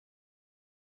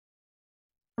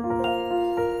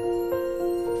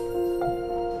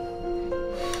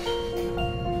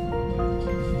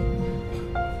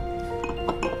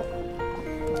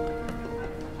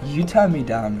You turned me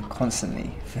down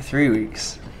constantly for 3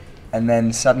 weeks, and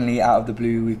then suddenly, out of the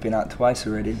blue, we've been out twice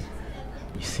already.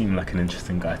 You seem like an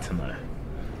interesting guy to know.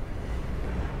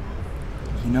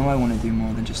 You know I want to do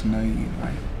more than just know you,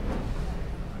 right?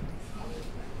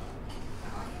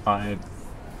 I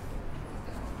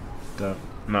don't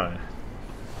know.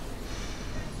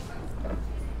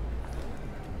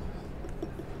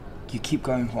 You keep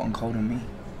going hot and cold on me.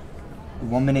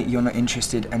 1 minute you're not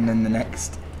interested, and then the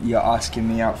next you're asking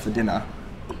me out for dinner.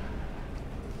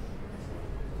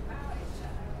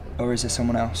 Or is there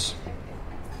someone else?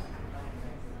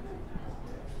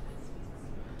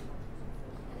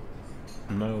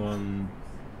 No one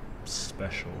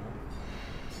special.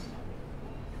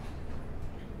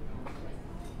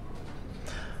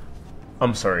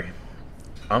 I'm sorry.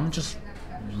 I'm just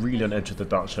really on edge of the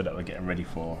dance show that we're getting ready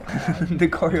for. The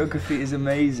choreography is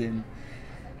amazing.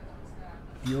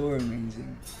 You're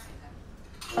amazing.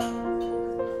 So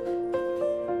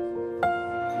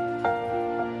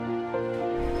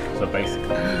basically,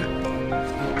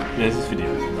 there's this video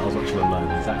I was watching online.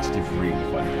 It's actually really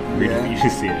funny. Really, you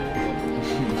should see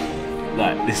it.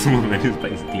 Like, this woman is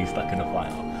basically stuck in a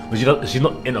fire. But she's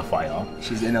not in a fire.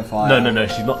 She's in a fire. No,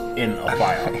 she's not in a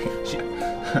fire.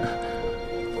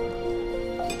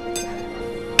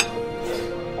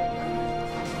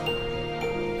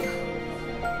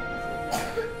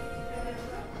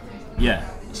 Yeah,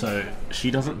 so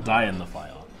she doesn't die in the fire.